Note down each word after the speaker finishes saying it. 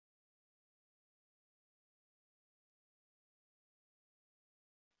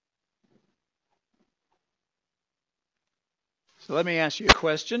So let me ask you a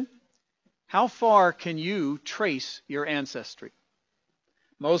question. How far can you trace your ancestry?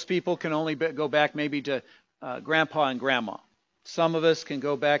 Most people can only go back maybe to grandpa and grandma. Some of us can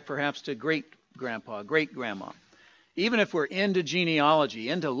go back perhaps to great-grandpa, great-grandma. Even if we're into genealogy,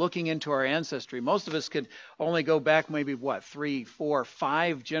 into looking into our ancestry, most of us could only go back maybe, 3, 4,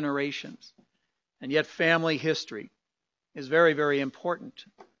 5 generations. And yet family history is very, very important.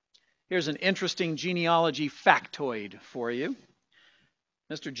 Here's an interesting genealogy factoid for you.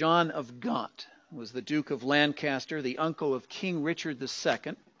 Mr. John of Gaunt was the Duke of Lancaster, the uncle of King Richard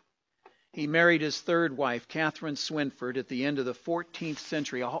II. He married his third wife, Catherine Swynford, at the end of the 14th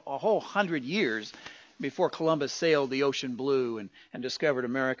century, a whole 100 years before Columbus sailed the ocean blue and discovered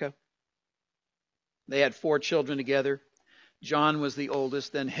America. They had 4 children together. John was the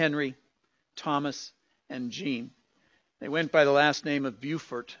oldest, then Henry, Thomas, and Jean. They went by the last name of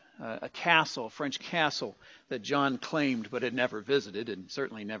Beaufort, a castle, a French castle that John claimed but had never visited and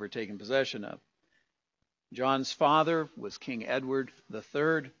certainly never taken possession of. John's father was King Edward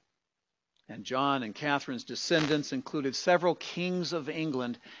III, and John and Catherine's descendants included several kings of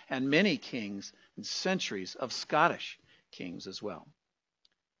England and many kings and centuries of Scottish kings as well.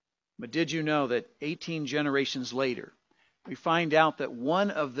 But did you know that 18 generations later, we find out that one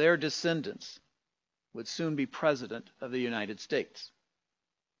of their descendants would soon be president of the United States?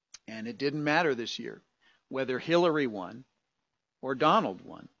 And it didn't matter this year whether Hillary won or Donald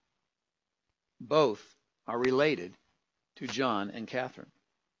won. Both are related to John and Catherine.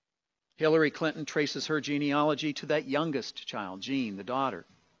 Hillary Clinton traces her genealogy to that youngest child, Jean, the daughter.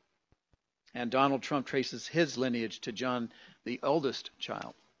 And Donald Trump traces his lineage to John, the oldest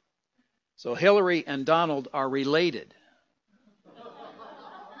child. So Hillary and Donald are related.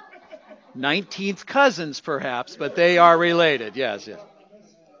 19th cousins, perhaps, but they are related. Yes, yes.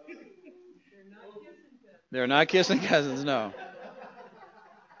 They're not kissing cousins, no.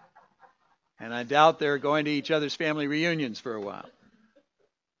 And I doubt they're going to each other's family reunions for a while.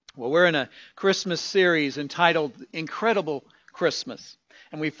 Well, we're in a Christmas series entitled Incredible Christmas.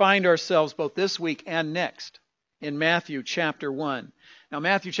 And we find ourselves both this week and next in Matthew chapter 1. Now,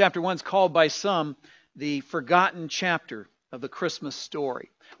 Matthew chapter 1 is called by some the forgotten chapter of the Christmas story.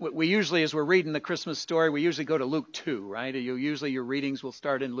 We usually, as we're reading the Christmas story, we usually go to Luke 2, right? Usually your readings will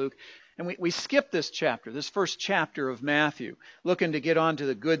start in Luke. And we skip this chapter, this first chapter of Matthew, looking to get on to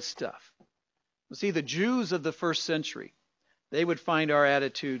the good stuff. You see, the Jews of the first century, they would find our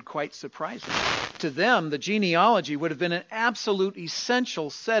attitude quite surprising. To them, the genealogy would have been an absolute essential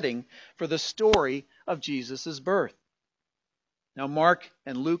setting for the story of Jesus' birth. Now, Mark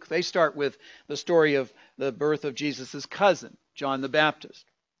and Luke, they start with the story of the birth of Jesus' cousin, John the Baptist.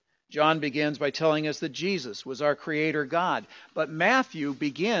 John begins by telling us that Jesus was our Creator God. But Matthew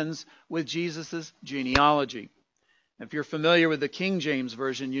begins with Jesus' genealogy. If you're familiar with the King James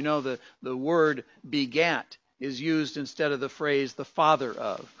Version, you know the word begat is used instead of the phrase the father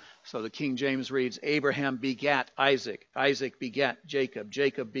of. So the King James reads, Abraham begat Isaac, Isaac begat Jacob,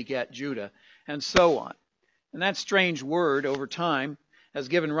 Jacob begat Judah, and so on. And that strange word over time has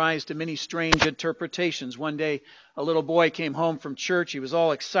given rise to many strange interpretations. One day, a little boy came home from church. He was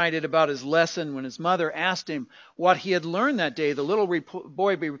all excited about his lesson. When his mother asked him what he had learned that day, the little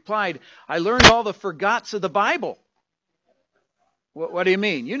boy replied, I learned all the forgots of the Bible. What do you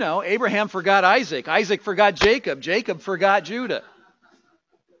mean? You know, Abraham forgot Isaac. Isaac forgot Jacob. Jacob forgot Judah.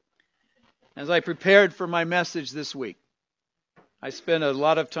 As I prepared for my message this week, I spent a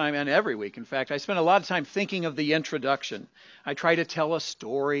lot of time, and every week, in fact, I spent a lot of time thinking of the introduction. I try to tell a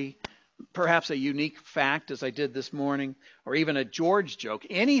story, perhaps a unique fact, as I did this morning, or even a George joke,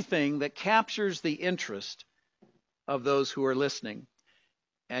 anything that captures the interest of those who are listening.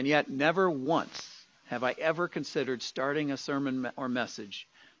 And yet, never once have I ever considered starting a sermon or message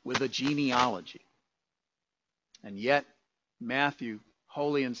with a genealogy. And yet, Matthew,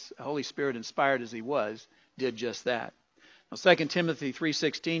 Holy Spirit inspired as he was, did just that. Now, 2 Timothy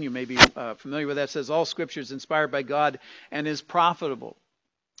 3:16, you may be familiar with that, says, all Scripture is inspired by God and is profitable.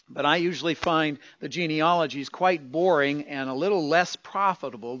 But I usually find the genealogies quite boring and a little less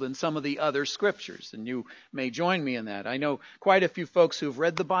profitable than some of the other Scriptures. And you may join me in that. I know quite a few folks who've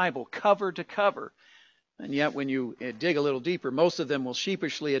read the Bible cover to cover. And yet when you dig a little deeper, most of them will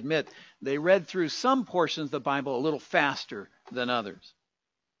sheepishly admit they read through some portions of the Bible a little faster than others.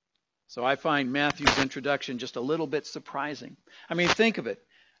 So I find Matthew's introduction just a little bit surprising. I mean, think of it.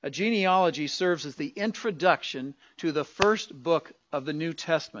 A genealogy serves as the introduction to the first book of the New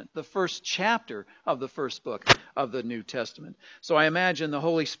Testament, the first chapter of the first book of the New Testament. So I imagine the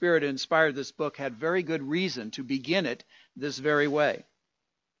Holy Spirit who inspired this book had very good reason to begin it this very way.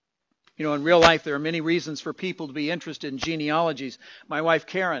 You know, in real life, there are many reasons for people to be interested in genealogies. My wife,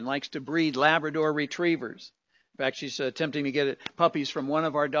 Karen, likes to breed Labrador retrievers. In fact, she's attempting to get puppies from one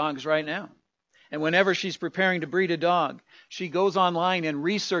of our dogs right now. And whenever she's preparing to breed a dog, she goes online and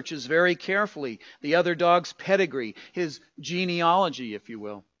researches very carefully the other dog's pedigree, his genealogy, if you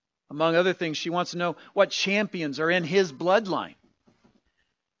will. Among other things, she wants to know what champions are in his bloodline.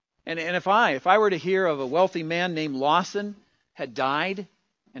 And if I were to hear of a wealthy man named Lawson had died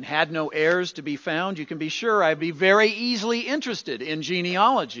and had no heirs to be found, you can be sure I'd be very easily interested in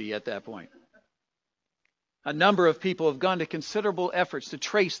genealogy at that point. A number of people have gone to considerable efforts to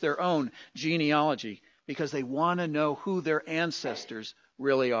trace their own genealogy because they want to know who their ancestors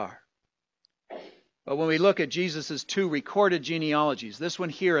really are. But when we look at Jesus' two recorded genealogies, this one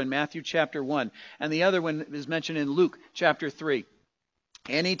here in Matthew chapter 1, and the other one is mentioned in Luke chapter 3,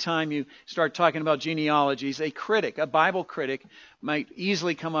 anytime you start talking about genealogies, a Bible critic, might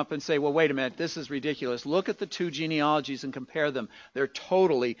easily come up and say, well, wait a minute, this is ridiculous. Look at the two genealogies and compare them. They're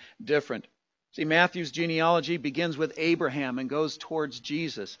totally different. See, Matthew's genealogy begins with Abraham and goes towards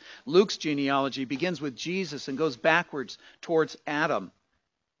Jesus. Luke's genealogy begins with Jesus and goes backwards towards Adam.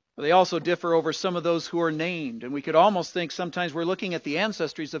 They also differ over some of those who are named, and we could almost think sometimes we're looking at the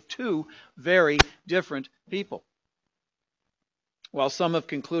ancestries of two very different people. While some have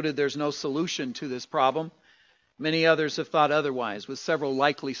concluded there's no solution to this problem, many others have thought otherwise, with several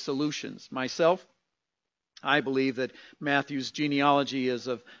likely solutions. Myself, I believe that Matthew's genealogy is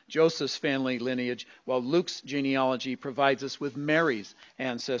of Joseph's family lineage, while Luke's genealogy provides us with Mary's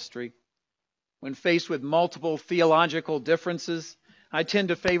ancestry. When faced with multiple theological differences, I tend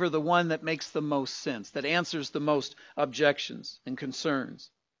to favor the one that makes the most sense, that answers the most objections and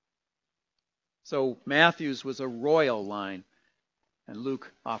concerns. So Matthew's was a royal line, and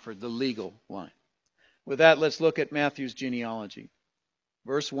Luke offered the legal line. With that, let's look at Matthew's genealogy.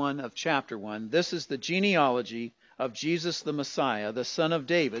 Verse 1 of chapter 1, this is the genealogy of Jesus the Messiah, the son of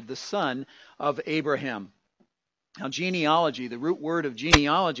David, the son of Abraham. Now, genealogy, the root word of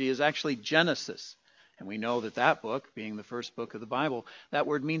genealogy is actually Genesis. And we know that that book, being the first book of the Bible, that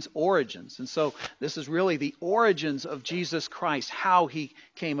word means origins. And so this is really the origins of Jesus Christ, how he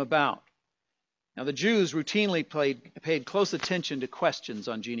came about. Now, the Jews routinely paid close attention to questions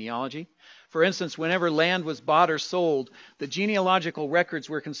on genealogy. For instance, whenever land was bought or sold, the genealogical records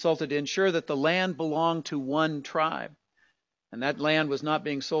were consulted to ensure that the land belonged to one tribe, and that land was not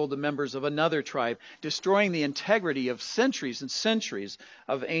being sold to members of another tribe, destroying the integrity of centuries and centuries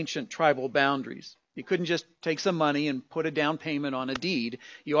of ancient tribal boundaries. You couldn't just take some money and put a down payment on a deed.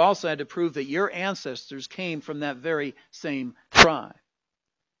 You also had to prove that your ancestors came from that very same tribe.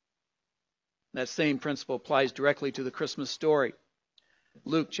 That same principle applies directly to the Christmas story.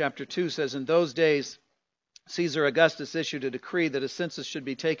 Luke chapter 2 says, in those days, Caesar Augustus issued a decree that a census should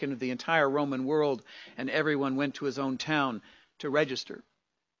be taken of the entire Roman world, and everyone went to his own town to register.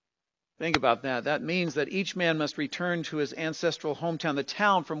 Think about that. That means that each man must return to his ancestral hometown, the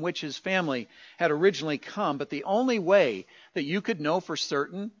town from which his family had originally come. But the only way that you could know for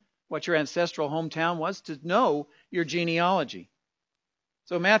certain what your ancestral hometown was to know your genealogy.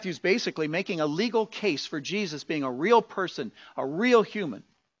 So Matthew's basically making a legal case for Jesus being a real person, a real human.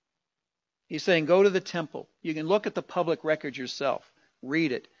 He's saying, go to the temple. You can look at the public record yourself,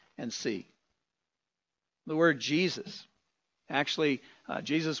 read it, and see. The word Jesus. Actually,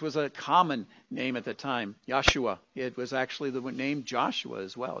 Jesus was a common name at the time, Yeshua. It was actually the name Joshua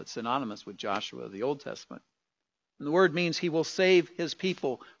as well. It's synonymous with Joshua of the Old Testament. And the word means he will save his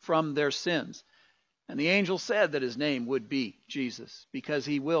people from their sins. And the angel said that his name would be Jesus, because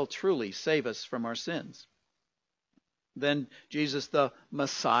he will truly save us from our sins. Then Jesus the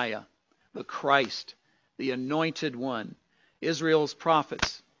Messiah, the Christ, the Anointed One, Israel's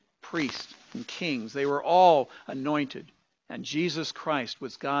prophets, priests, and kings, they were all anointed. And Jesus Christ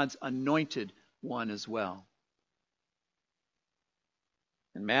was God's anointed one as well.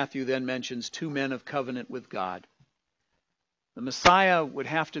 And Matthew then mentions two men of covenant with God. The Messiah would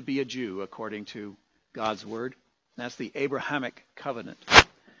have to be a Jew, according to God's word. That's the Abrahamic covenant.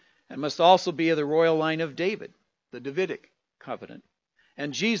 And must also be of the royal line of David, the Davidic covenant.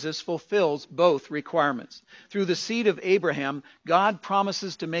 And Jesus fulfills both requirements. Through the seed of Abraham, God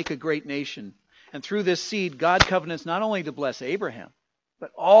promises to make a great nation. And through this seed, God covenants not only to bless Abraham,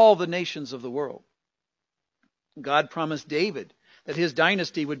 but all the nations of the world. God promised David that his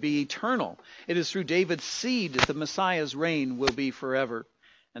dynasty would be eternal. It is through David's seed that the Messiah's reign will be forever.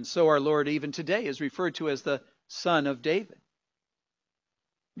 And so our Lord even today is referred to as the Son of David.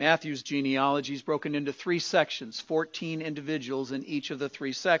 Matthew's genealogy is broken into three sections, 14 individuals in each of the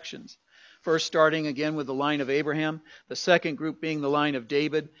three sections. First starting again with the line of Abraham, the second group being the line of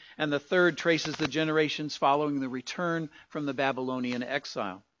David, and the third traces the generations following the return from the Babylonian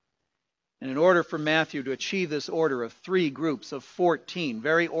exile. And in order for Matthew to achieve this order of 3 groups of 14,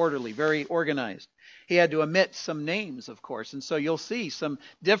 very orderly, very organized, he had to omit some names, of course. And so you'll see some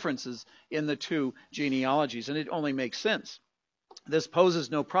differences in the 2 genealogies, and it only makes sense. This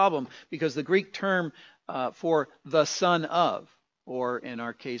poses no problem because the Greek term for the son of, or in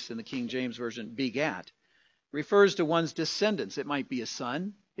our case in the King James Version, begat, refers to one's descendants. It might be a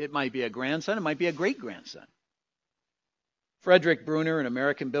son, it might be a grandson, it might be a great-grandson. Frederick Bruner, an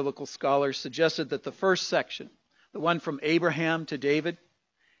American biblical scholar, suggested that the first section, the one from Abraham to David,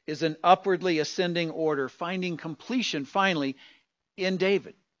 is an upwardly ascending order, finding completion finally in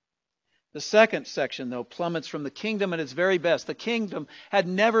David. The second section, though, plummets from the kingdom at its very best. The kingdom had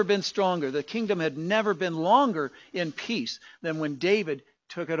never been stronger. The kingdom had never been longer in peace than when David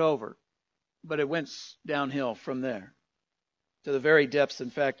took it over. But it went downhill from there to the very depths, in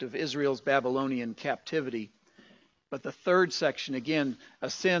fact, of Israel's Babylonian captivity. But the third section, again,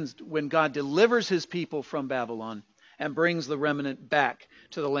 ascends when God delivers his people from Babylon and brings the remnant back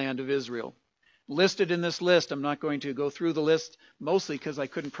to the land of Israel. Listed in this list, I'm not going to go through the list, mostly because I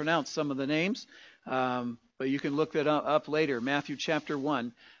couldn't pronounce some of the names, but you can look that up later. Matthew chapter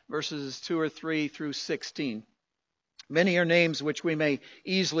 1, verses 2 or 3 through 16. Many are names which we may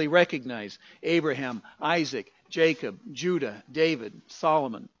easily recognize: Abraham, Isaac, Jacob, Judah, David,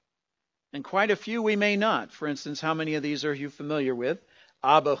 Solomon. And quite a few we may not. For instance, how many of these are you familiar with?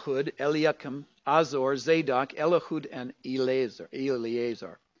 Abihud, Eliakim, Azor, Zadok, Elihud, and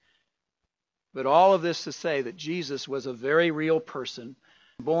Eleazar. But all of this to say that Jesus was a very real person,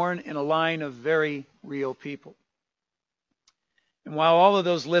 born in a line of very real people. And while all of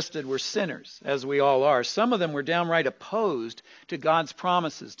those listed were sinners, as we all are, some of them were downright opposed to God's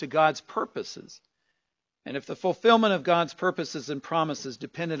promises, to God's purposes. And if the fulfillment of God's purposes and promises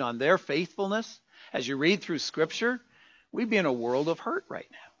depended on their faithfulness, as you read through Scripture, we'd be in a world of hurt right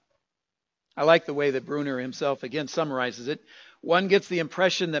now. I like the way that Bruner himself again summarizes it. One gets the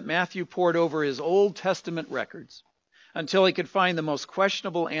impression that Matthew pored over his Old Testament records until he could find the most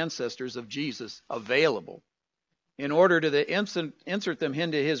questionable ancestors of Jesus available in order to insert them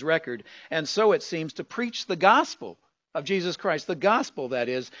into his record, and so it seems to preach the gospel of Jesus Christ, the gospel, that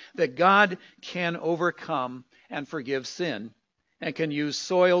is, that God can overcome and forgive sin and can use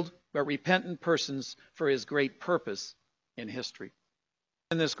soiled but repentant persons for his great purpose in history.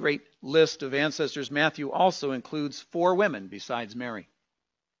 In this great list of ancestors, Matthew also includes 4 women besides Mary,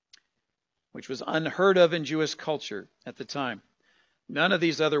 which was unheard of in Jewish culture at the time. None of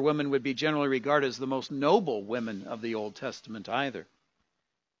these other women would be generally regarded as the most noble women of the Old Testament either.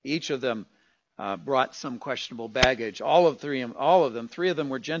 Each of them brought some questionable baggage. Three of them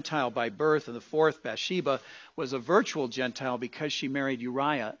were Gentile by birth, and the fourth, Bathsheba, was a virtual Gentile because she married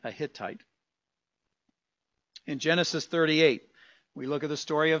Uriah, a Hittite. In Genesis 38, we look at the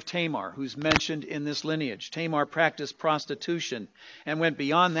story of Tamar, who's mentioned in this lineage. Tamar practiced prostitution and went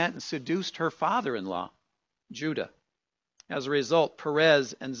beyond that and seduced her father-in-law, Judah. As a result,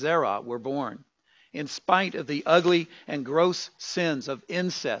 Perez and Zerah were born. In spite of the ugly and gross sins of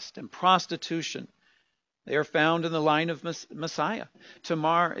incest and prostitution, they are found in the line of Messiah.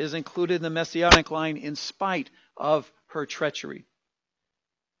 Tamar is included in the Messianic line in spite of her treachery.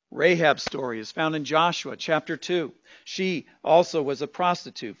 Rahab's story is found in Joshua chapter 2. She also was a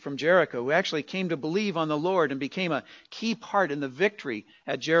prostitute from Jericho who actually came to believe on the Lord and became a key part in the victory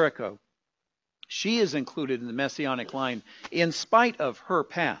at Jericho. She is included in the Messianic line in spite of her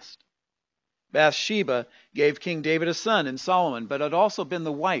past. Bathsheba gave King David a son in Solomon, but had also been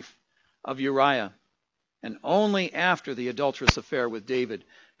the wife of Uriah. And only after the adulterous affair with David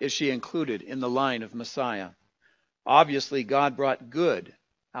is she included in the line of Messiah. Obviously, God brought good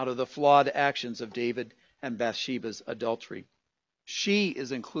out of the flawed actions of David and Bathsheba's adultery. She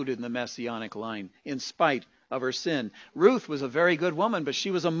is included in the Messianic line in spite of her sin. Ruth was a very good woman, but she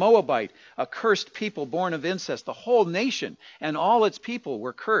was a Moabite, a cursed people born of incest. The whole nation and all its people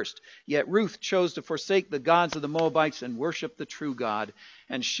were cursed. Yet Ruth chose to forsake the gods of the Moabites and worship the true God.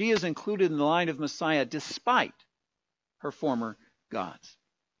 And she is included in the line of Messiah despite her former gods.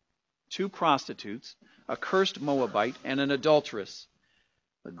 2 prostitutes, a cursed Moabite, and an adulteress.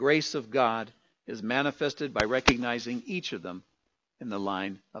 The grace of God is manifested by recognizing each of them in the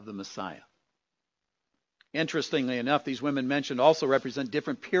line of the Messiah. Interestingly enough, these women mentioned also represent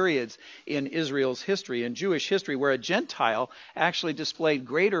different periods in Israel's history, in Jewish history, where a Gentile actually displayed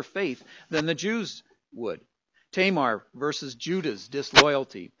greater faith than the Jews would. Tamar versus Judah's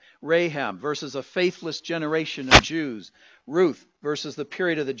disloyalty. Rahab versus a faithless generation of Jews. Ruth versus the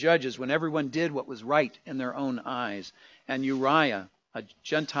period of the judges when everyone did what was right in their own eyes. And Uriah, a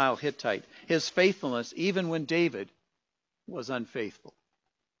Gentile Hittite, his faithfulness even when David was unfaithful.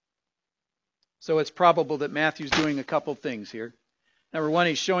 So it's probable that Matthew's doing a couple things here. Number one,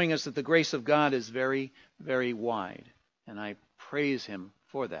 he's showing us that the grace of God is very, very wide. And I praise him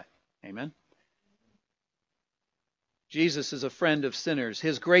for that. Amen. Jesus is a friend of sinners.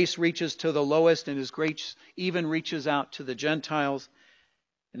 His grace reaches to the lowest, and his grace even reaches out to the Gentiles.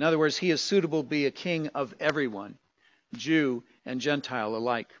 In other words, he is suitable to be a king of everyone, Jew and Gentile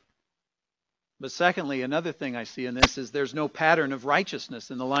alike. But secondly, another thing I see in this is there's no pattern of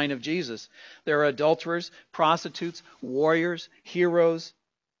righteousness in the line of Jesus. There are adulterers, prostitutes, warriors, heroes,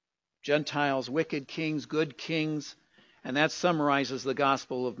 Gentiles, wicked kings, good kings, and that summarizes the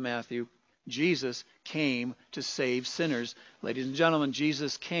Gospel of Matthew. Jesus came to save sinners. Ladies and gentlemen,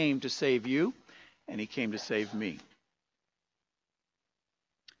 Jesus came to save you, and he came to save me.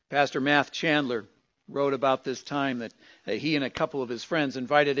 Pastor Matt Chandler wrote about this time that he and a couple of his friends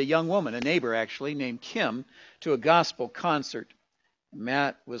invited a young woman, a neighbor actually, named Kim, to a gospel concert.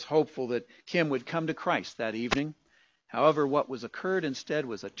 Matt was hopeful that Kim would come to Christ that evening. However, what was occurred instead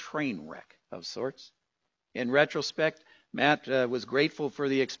was a train wreck of sorts. In retrospect, Matt was grateful for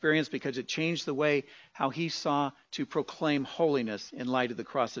the experience because it changed the way how he saw to proclaim holiness in light of the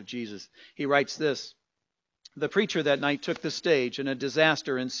cross of Jesus. He writes this: the preacher that night took the stage and a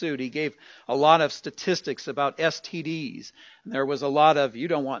disaster ensued. He gave a lot of statistics about STDs. And there was a lot of, you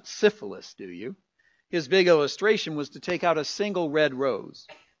don't want syphilis, do you? His big illustration was to take out a single red rose.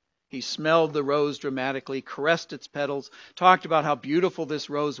 He smelled the rose dramatically, caressed its petals, talked about how beautiful this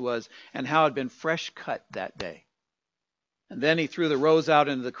rose was and how it had been fresh cut that day. And then he threw the rose out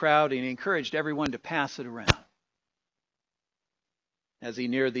into the crowd and he encouraged everyone to pass it around. As he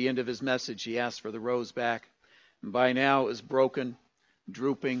neared the end of his message, he asked for the rose back. And by now it was broken,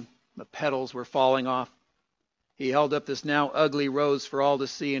 drooping. The petals were falling off. He held up this now ugly rose for all to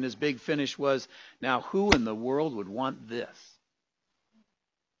see, and his big finish was, now who in the world would want this?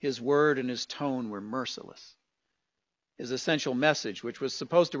 His word and his tone were merciless. His essential message, which was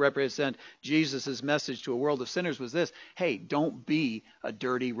supposed to represent Jesus' message to a world of sinners, was this: hey, don't be a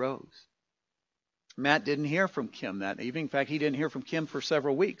dirty rose. Matt didn't hear from Kim that evening. In fact, he didn't hear from Kim for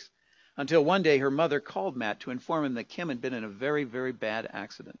several weeks, until one day her mother called Matt to inform him that Kim had been in a very, very bad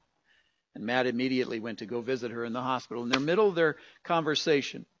accident. And Matt immediately went to go visit her in the hospital. In the middle of their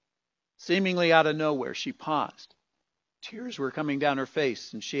conversation, seemingly out of nowhere, she paused. Tears were coming down her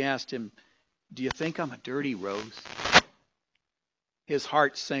face, and she asked him, do you think I'm a dirty rose? His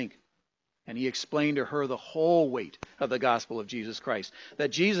heart sank, and he explained to her the whole weight of the gospel of Jesus Christ.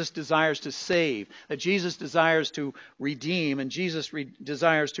 That Jesus desires to save, that Jesus desires to redeem, and Jesus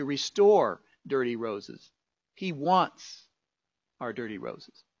desires to restore dirty roses. He wants our dirty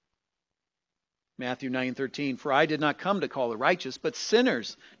roses. Matthew 9:13, for I did not come to call the righteous, but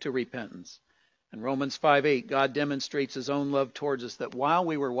sinners to repentance. And Romans 5:8, God demonstrates his own love towards us, that while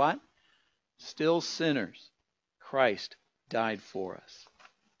we were what? Still sinners, Christ died for us.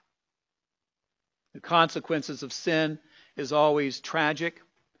 The consequences of sin is always tragic,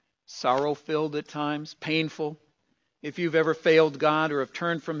 sorrow-filled at times, painful. If you've ever failed God or have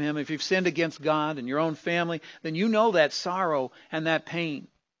turned from him, if you've sinned against God and your own family, then you know that sorrow and that pain.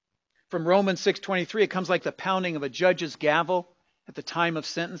 From Romans 6:23, it comes like the pounding of a judge's gavel at the time of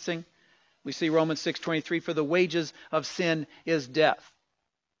sentencing. We see Romans 6:23, for the wages of sin is death.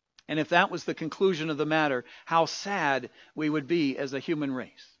 And if that was the conclusion of the matter, how sad we would be as a human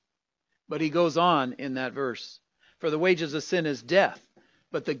race. But he goes on in that verse. For the wages of sin is death,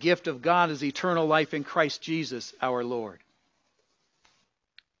 but the gift of God is eternal life in Christ Jesus our Lord.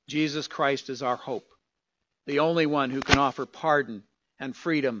 Jesus Christ is our hope, the only one who can offer pardon and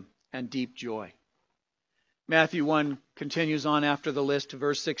freedom and deep joy. Matthew 1 continues on after the list to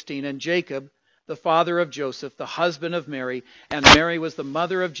verse 16. And Jacob, the father of Joseph, the husband of Mary, and Mary was the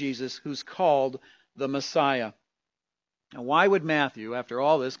mother of Jesus, who's called the Messiah. Now, why would Matthew, after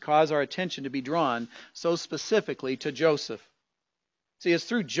all this, cause our attention to be drawn so specifically to Joseph? See, it's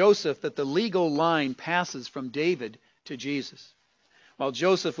through Joseph that the legal line passes from David to Jesus. While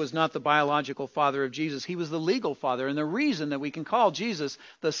Joseph was not the biological father of Jesus, he was the legal father, and the reason that we can call Jesus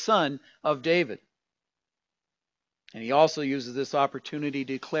the son of David. And he also uses this opportunity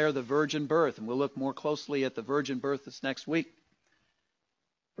to declare the virgin birth. And we'll look more closely at the virgin birth this next week.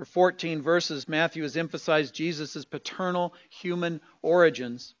 For 14 verses, Matthew has emphasized Jesus' paternal human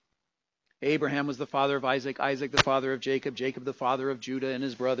origins. Abraham was the father of Isaac, Isaac the father of Jacob, Jacob the father of Judah and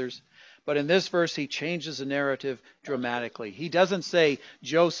his brothers. But in this verse, he changes the narrative dramatically. He doesn't say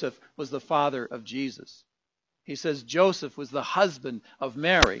Joseph was the father of Jesus. He says Joseph was the husband of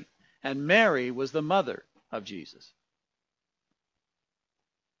Mary, and Mary was the mother of Jesus.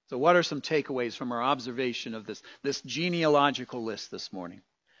 So what are some takeaways from our observation of this genealogical list this morning?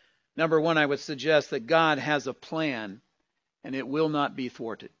 Number one, I would suggest that God has a plan, and it will not be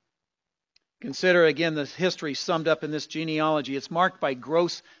thwarted. Consider again the history summed up in this genealogy. It's marked by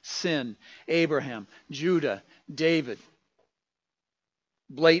gross sin. Abraham, Judah, David.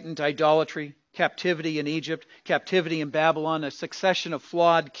 Blatant idolatry, captivity in Egypt, captivity in Babylon, a succession of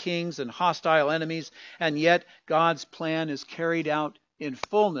flawed kings and hostile enemies, and yet God's plan is carried out in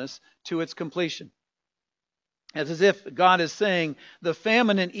fullness to its completion. As if God is saying, the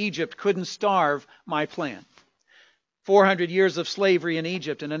famine in Egypt couldn't starve my plan. 400 years of slavery in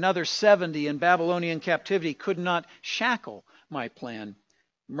Egypt and another 70 in Babylonian captivity could not shackle my plan.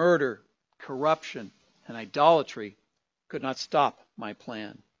 Murder, corruption, and idolatry could not stop my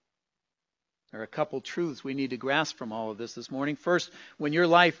plan. There are a couple truths we need to grasp from all of this morning. First, when your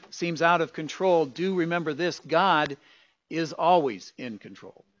life seems out of control, do remember this: God is always in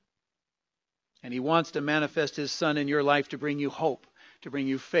control. And he wants to manifest his Son in your life to bring you hope, to bring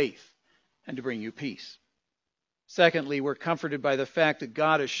you faith, and to bring you peace. Secondly, we're comforted by the fact that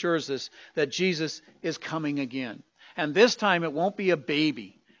God assures us that Jesus is coming again. And this time it won't be a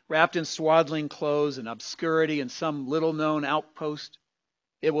baby wrapped in swaddling clothes and obscurity in some little-known outpost.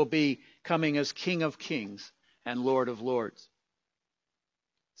 It will be coming as King of Kings and Lord of Lords.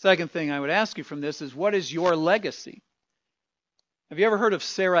 Second thing I would ask you from this is, what is your legacy? Have you ever heard of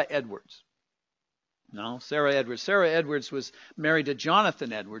Sarah Edwards? No, Sarah Edwards. Sarah Edwards was married to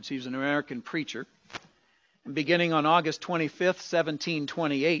Jonathan Edwards. He was an American preacher. And beginning on August 25th,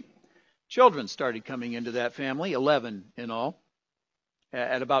 1728, children started coming into that family, 11 in all,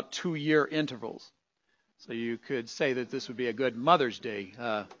 at about 2-year intervals. So you could say that this would be a good Mother's Day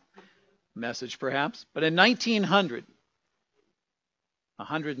message, perhaps. But in 1900,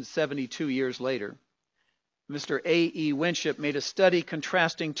 172 years later, Mr. A.E. Winship made a study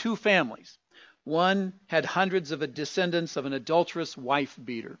contrasting two families. One had hundreds of descendants of an adulterous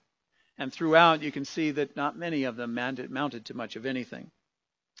wife-beater. And throughout, you can see that not many of them mounted to much of anything.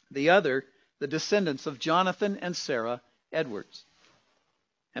 The other, the descendants of Jonathan and Sarah Edwards.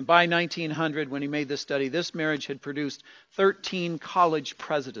 And by 1900, when he made this study, this marriage had produced 13 college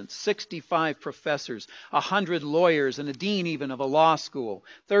presidents, 65 professors, 100 lawyers, and a dean even of a law school,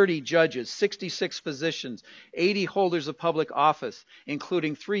 30 judges, 66 physicians, 80 holders of public office,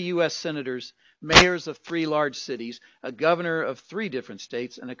 including 3 U.S. senators, mayors of 3 large cities, a governor of 3 different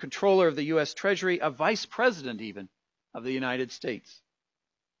states, and a controller of the U.S. Treasury, a vice president even of the United States.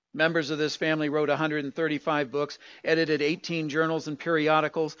 Members of this family wrote 135 books, edited 18 journals and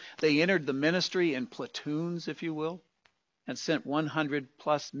periodicals. They entered the ministry in platoons, if you will, and sent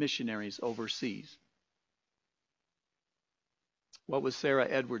 100+ missionaries overseas. What was Sarah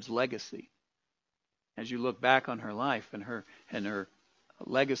Edwards' legacy? As you look back on her life and her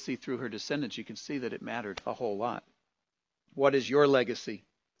legacy through her descendants, you can see that it mattered a whole lot. What is your legacy?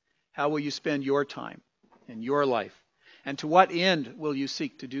 How will you spend your time and your life? And to what end will you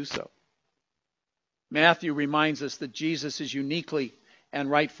seek to do so? Matthew reminds us that Jesus is uniquely and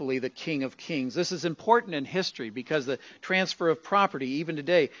rightfully the King of Kings. This is important in history because the transfer of property, even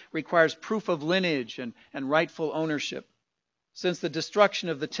today, requires proof of lineage and rightful ownership. Since the destruction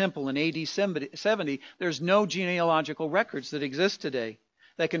of the temple in AD 70, there's no genealogical records that exist today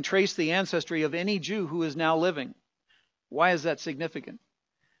that can trace the ancestry of any Jew who is now living. Why is that significant?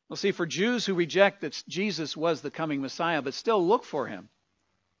 Well, see, for Jews who reject that Jesus was the coming Messiah but still look for him,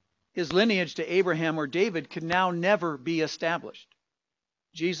 his lineage to Abraham or David can now never be established.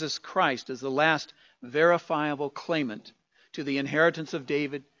 Jesus Christ is the last verifiable claimant to the inheritance of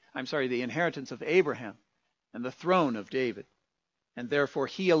the inheritance of Abraham and the throne of David. And therefore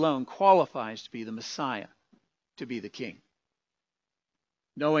he alone qualifies to be the Messiah, to be the King.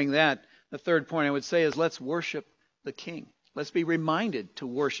 Knowing that, the third point I would say is, let's worship the King. Let's be reminded to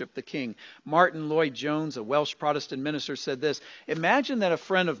worship the King. Martin Lloyd-Jones, a Welsh Protestant minister, said this: imagine that a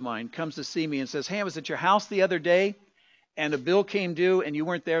friend of mine comes to see me and says, hey, I was at your house the other day and a bill came due and you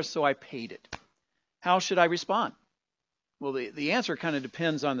weren't there, so I paid it. How should I respond? Well, the answer kind of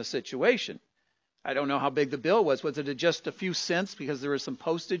depends on the situation. I don't know how big the bill was. Was it just a few cents because there was some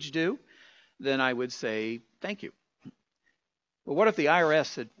postage due? Then I would say, thank you. But what if the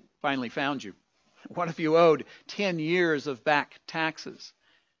IRS had finally found you? What if you owed 10 years of back taxes?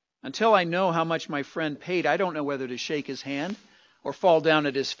 Until I know how much my friend paid, I don't know whether to shake his hand or fall down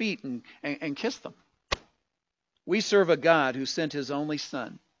at his feet and kiss them. We serve a God who sent his only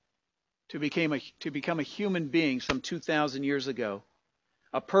Son to become a human being some 2,000 years ago,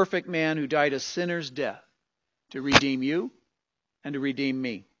 a perfect man who died a sinner's death to redeem you and to redeem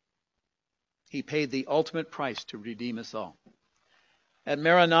me. He paid the ultimate price to redeem us all. At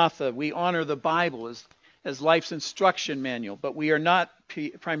Maranatha, we honor the Bible as life's instruction manual, but we are not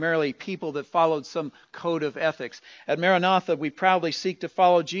primarily people that followed some code of ethics. At Maranatha, we proudly seek to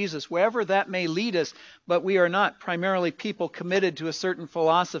follow Jesus wherever that may lead us, but we are not primarily people committed to a certain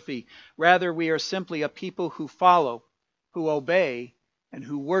philosophy. Rather, we are simply a people who follow, who obey, and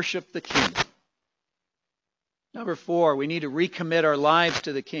who worship the King. Number 4, we need to recommit our lives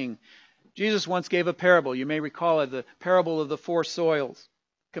to the King. Jesus once gave a parable. You may recall it, the parable of the 4 soils,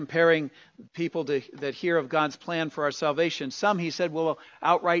 comparing people that hear of God's plan for our salvation. Some, he said, will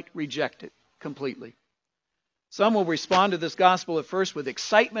outright reject it completely. Some will respond to this gospel at first with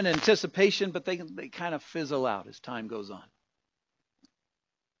excitement and anticipation, but they kind of fizzle out as time goes on.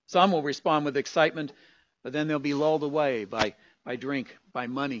 Some will respond with excitement, but then they'll be lulled away by drink, by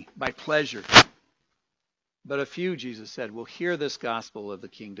money, by pleasure. But a few, Jesus said, will hear this gospel of the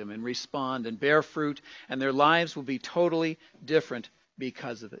kingdom and respond and bear fruit, and their lives will be totally different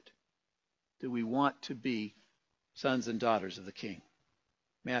because of it. Do we want to be sons and daughters of the King?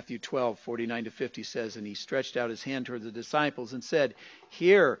 Matthew 12:49-50 says, and he stretched out his hand toward the disciples and said,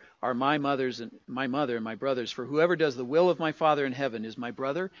 here are my mother and my brothers, for whoever does the will of my Father in heaven is my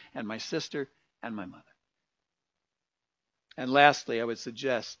brother and my sister and my mother. And lastly, I would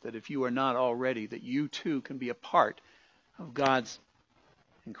suggest that if you are not already, that you too can be a part of God's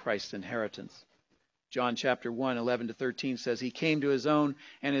and Christ's inheritance. John chapter 1, 11-13 says, he came to his own,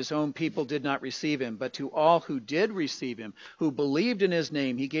 and his own people did not receive him. But to all who did receive him, who believed in his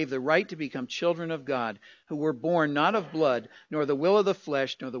name, he gave the right to become children of God, who were born not of blood, nor the will of the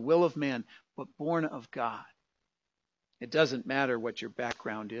flesh, nor the will of man, but born of God. It doesn't matter what your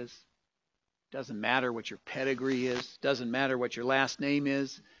background is. Doesn't matter what your pedigree is. Doesn't matter what your last name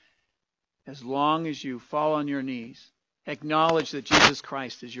is. As long as you fall on your knees, acknowledge that Jesus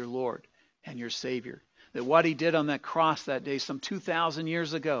Christ is your Lord and your Savior. That what he did on that cross that day some 2,000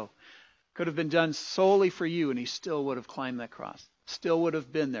 years ago could have been done solely for you, and he still would have climbed that cross. Still would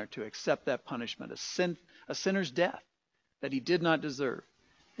have been there to accept that punishment, a sinner's death that he did not deserve,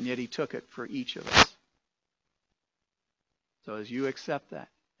 and yet he took it for each of us. So as you accept that,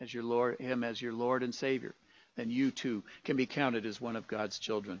 as your Lord, him as your Lord and Savior, then you too can be counted as one of God's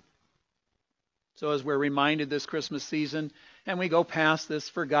children. So as we're reminded this Christmas season, and we go past this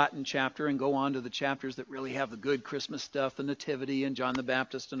forgotten chapter and go on to the chapters that really have the good Christmas stuff, the Nativity and John the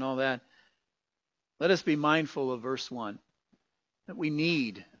Baptist and all that, let us be mindful of verse 1, that we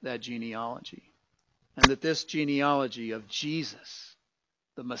need that genealogy, and that this genealogy of Jesus,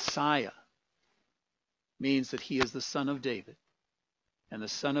 the Messiah, means that he is the son of David and the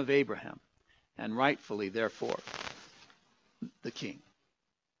son of Abraham, and rightfully, therefore, the King.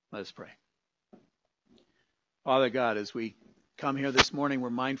 Let us pray. Father God, as we come here this morning, we're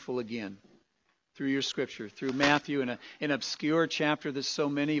mindful again, through your scripture, through Matthew, in an obscure chapter that so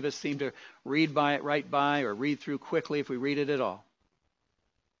many of us seem to read by it right by, or read through quickly if we read it at all,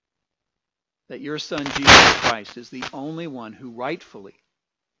 that your Son, Jesus Christ, is the only one who rightfully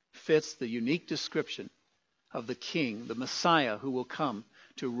fits the unique description of the King, the Messiah, who will come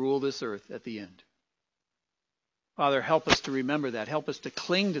to rule this earth at the end. Father, help us to remember that. Help us to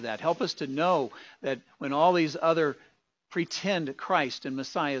cling to that. Help us to know that when all these other pretend Christ and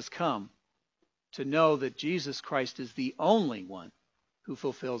Messiahs come, to know that Jesus Christ is the only one who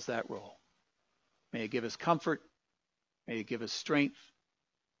fulfills that role. May it give us comfort. May it give us strength.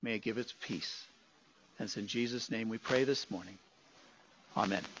 May it give us peace. And it's in Jesus' name we pray this morning.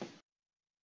 Amen.